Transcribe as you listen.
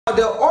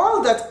The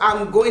oil that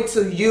I'm going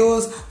to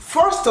use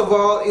first of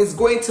all is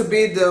going to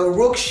be the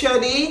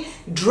Rukshadi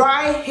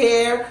Dry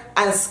Hair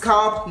and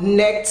Scalp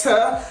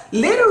Nectar.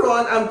 Later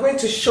on, I'm going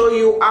to show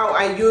you how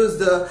I use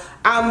the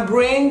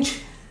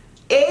Ambrange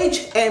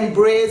Age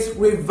Embrace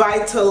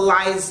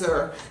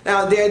Revitalizer.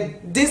 Now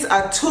these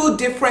are two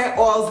different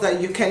oils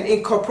that you can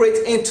incorporate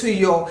into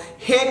your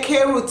hair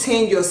care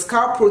routine, your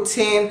scalp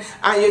routine,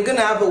 and you're gonna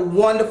have a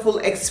wonderful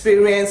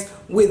experience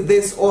with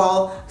this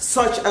oil,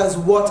 such as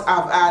what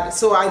I've had.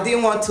 So I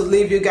didn't want to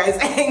leave you guys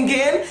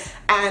hanging,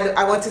 and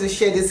I wanted to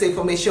share this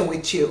information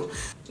with you.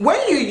 When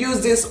you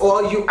use this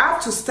oil, you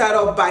have to start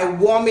off by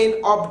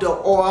warming up the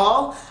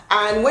oil,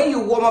 and when you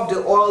warm up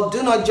the oil,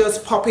 do not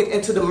just pop it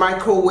into the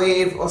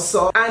microwave or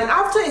so. And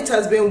after it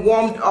has been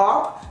warmed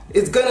up,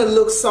 it's gonna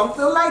look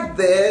something like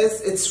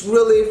this. It's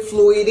really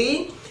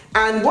fluidy.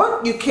 And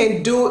what you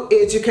can do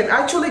is you can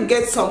actually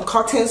get some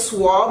cotton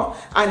swab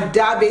and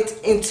dab it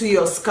into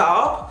your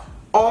scalp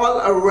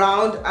all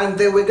around, and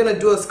then we're gonna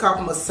do a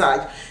scalp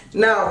massage.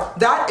 Now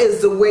that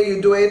is the way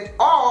you do it,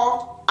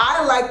 or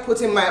I like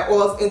putting my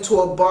oils into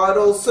a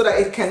bottle so that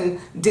it can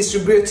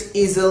distribute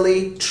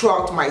easily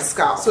throughout my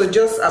scalp. So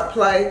just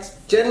apply it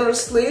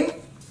generously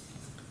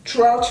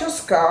throughout your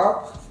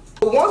scalp.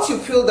 Once you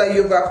feel that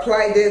you've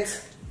applied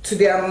it to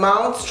the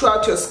amount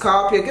throughout your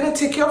scalp, you're going to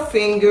take your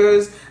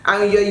fingers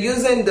and you're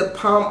using the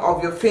palm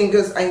of your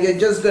fingers and you're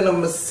just going to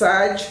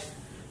massage.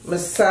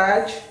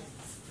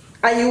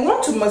 And you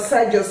want to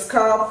massage your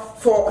scalp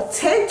for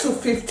 10 to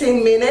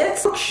 15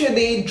 minutes.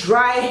 Actually,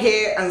 dry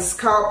hair and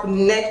scalp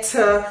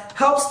nectar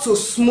helps to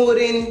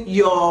smoothen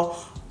your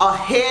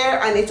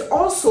hair, and it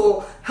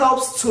also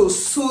helps to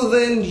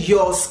soothen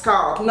your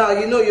scalp. Now,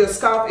 you know your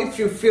scalp, if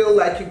you feel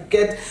like you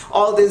get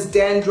all this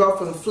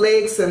dandruff and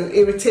flakes and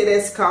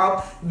irritated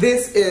scalp,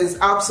 this is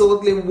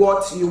absolutely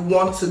what you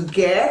want to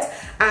get.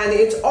 And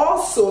it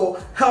also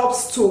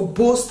helps to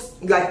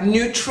boost like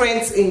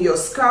nutrients in your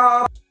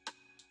scalp.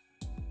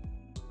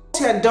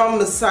 Once you're done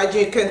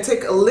massaging, you can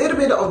take a little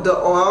bit of the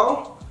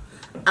oil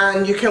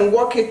and you can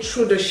walk it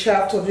through the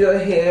shaft of your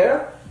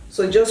hair.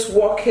 So just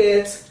walk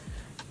it,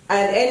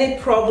 and any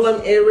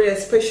problem area,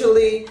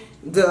 especially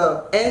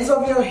the ends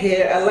of your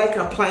hair. I like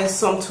applying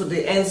some to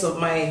the ends of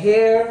my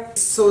hair.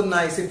 It's so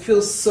nice, it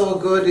feels so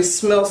good, it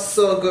smells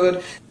so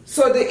good.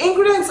 So the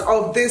ingredients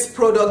of this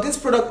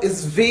product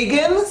is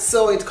vegan,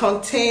 so it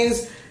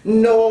contains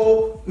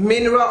no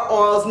mineral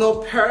oils,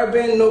 no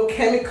paraben, no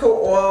chemical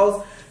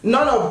oils.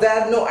 None of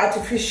that, no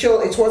artificial,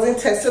 it wasn't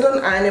tested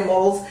on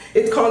animals.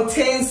 It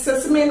contains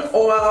sesame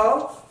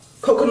oil,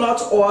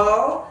 coconut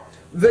oil,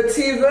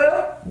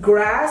 vetiver,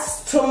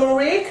 grass,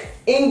 turmeric,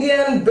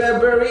 Indian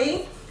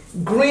berberry,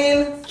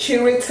 green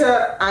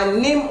chirita,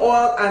 and neem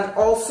oil, and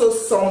also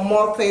some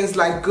more things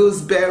like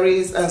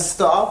gooseberries and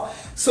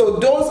stuff. So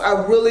those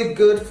are really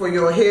good for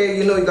your hair.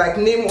 You know, like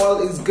neem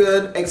oil is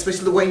good,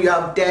 especially when you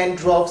have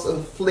dandruffs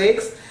and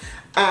flakes.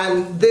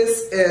 And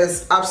this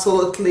is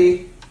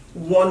absolutely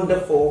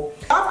wonderful.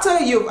 After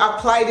you've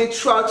applied it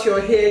throughout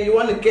your hair, you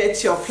want to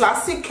get your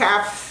plastic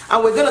cap,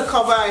 and we're going to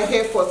cover our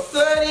hair for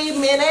 30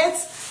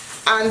 minutes.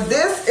 And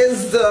this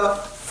is the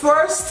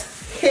first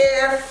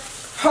hair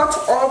hot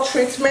oil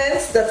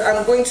treatment that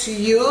I'm going to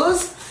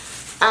use.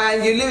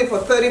 And you leave it for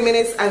 30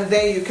 minutes and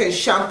then you can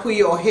shampoo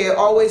your hair.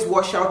 Always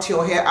wash out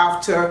your hair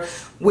after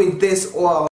with this oil.